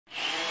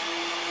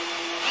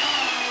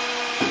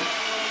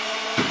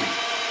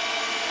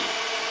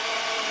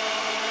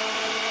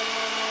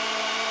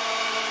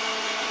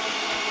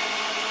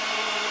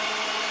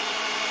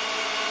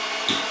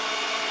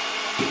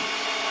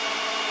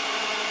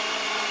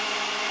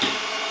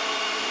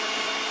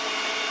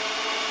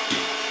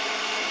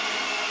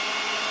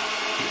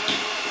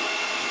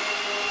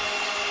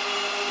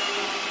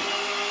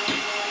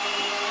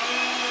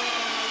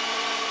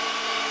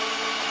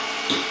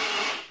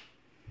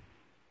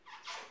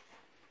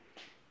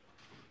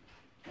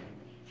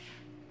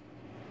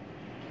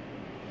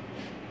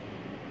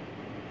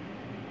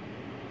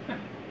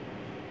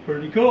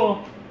Pretty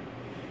cool.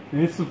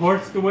 And it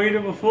supports the weight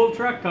of a full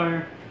truck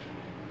tire.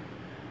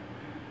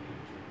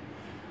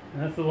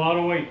 That's a lot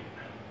of weight.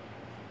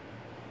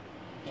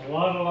 A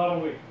lot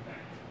of weight.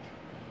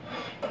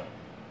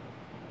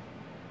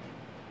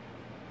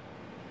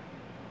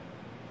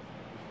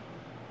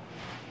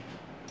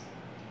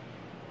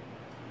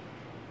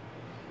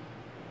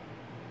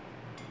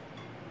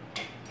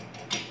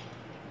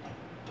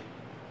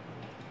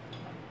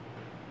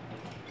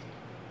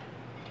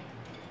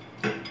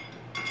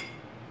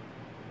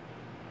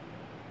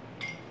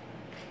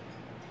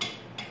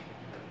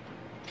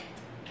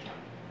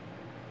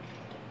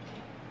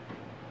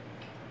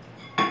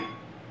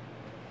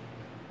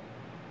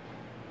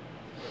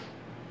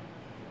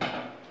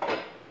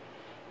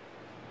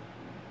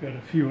 Got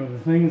a few other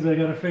things I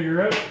gotta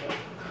figure out, but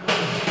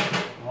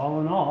all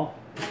in all.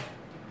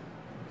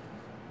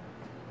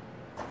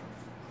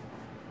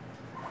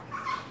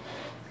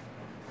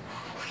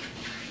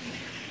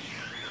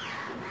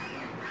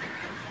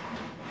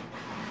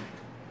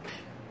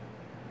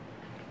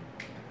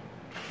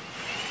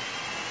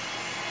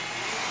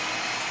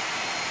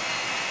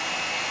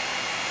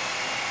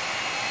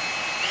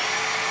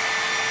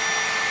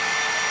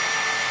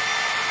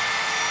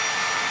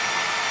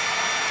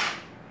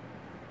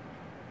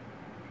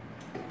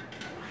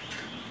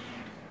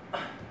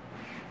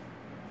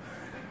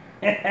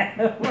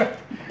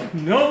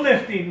 No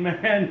lifting,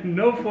 man,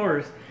 no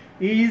force,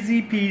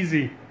 easy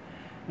peasy.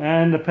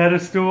 And the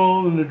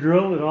pedestal and the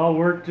drill, it all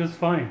worked just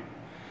fine.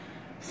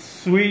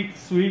 Sweet,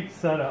 sweet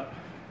setup.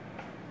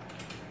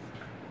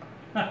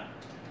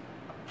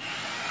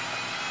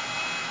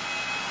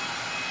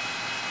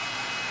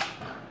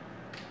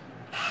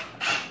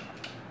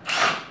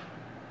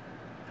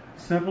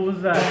 Simple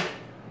as that.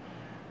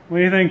 What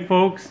do you think,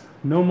 folks?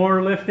 No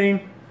more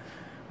lifting.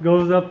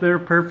 Goes up there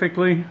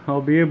perfectly.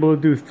 I'll be able to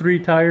do 3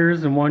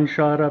 tires in one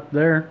shot up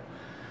there.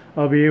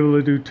 I'll be able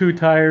to do 2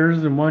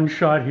 tires in one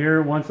shot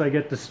here once I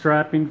get the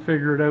strapping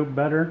figured out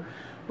better.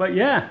 But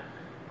yeah,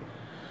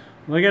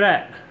 look at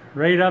that.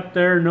 Right up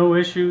there, no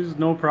issues,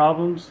 no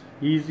problems,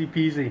 easy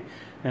peasy.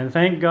 And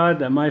thank God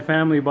that my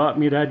family bought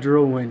me that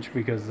drill winch,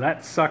 because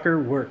that sucker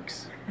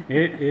works.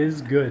 It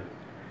is good.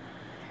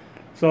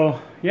 So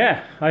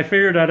yeah, I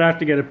figured I'd have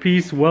to get a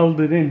piece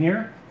welded in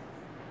here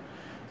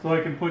so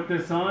I can put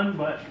this on,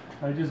 but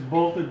I just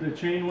bolted the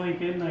chain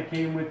link in that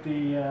came with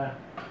the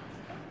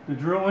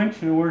drill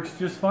winch, and it works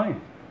just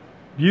fine.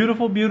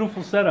 Beautiful,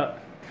 beautiful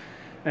setup.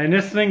 And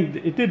this thing,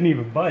 it didn't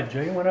even budge,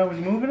 eh? When I was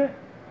moving it,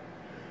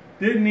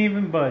 didn't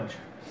even budge.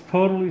 It's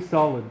totally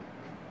solid.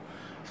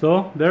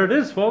 So there it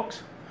is,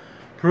 folks.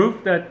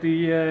 Proof that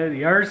the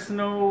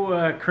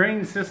Arseneault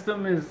crane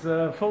system is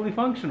fully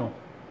functional.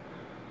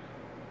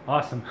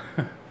 Awesome.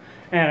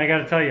 And I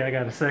gotta tell you, I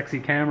got a sexy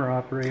camera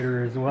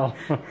operator as well.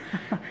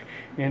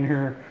 In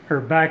her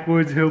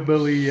backwoods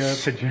hillbilly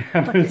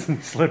pajamas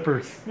and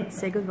slippers.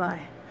 Say goodbye.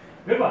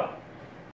 Goodbye.